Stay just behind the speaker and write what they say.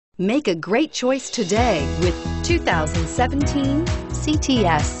Make a great choice today with 2017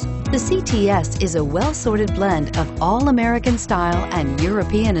 CTS. The CTS is a well-sorted blend of all-American style and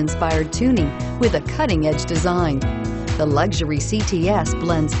European-inspired tuning with a cutting-edge design. The luxury CTS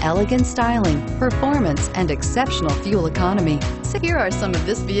blends elegant styling, performance, and exceptional fuel economy. So here are some of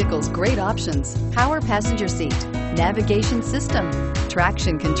this vehicle's great options: power passenger seat, navigation system,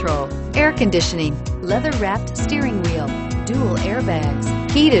 traction control, air conditioning, leather-wrapped steering wheel, dual airbags,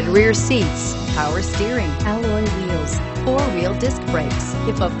 heated rear seats, power steering, alloy wheels, four-wheel disc brakes.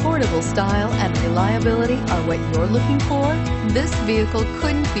 If affordable style and reliability are what you're looking for, this vehicle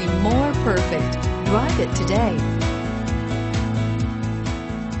couldn't be more perfect. Drive it today.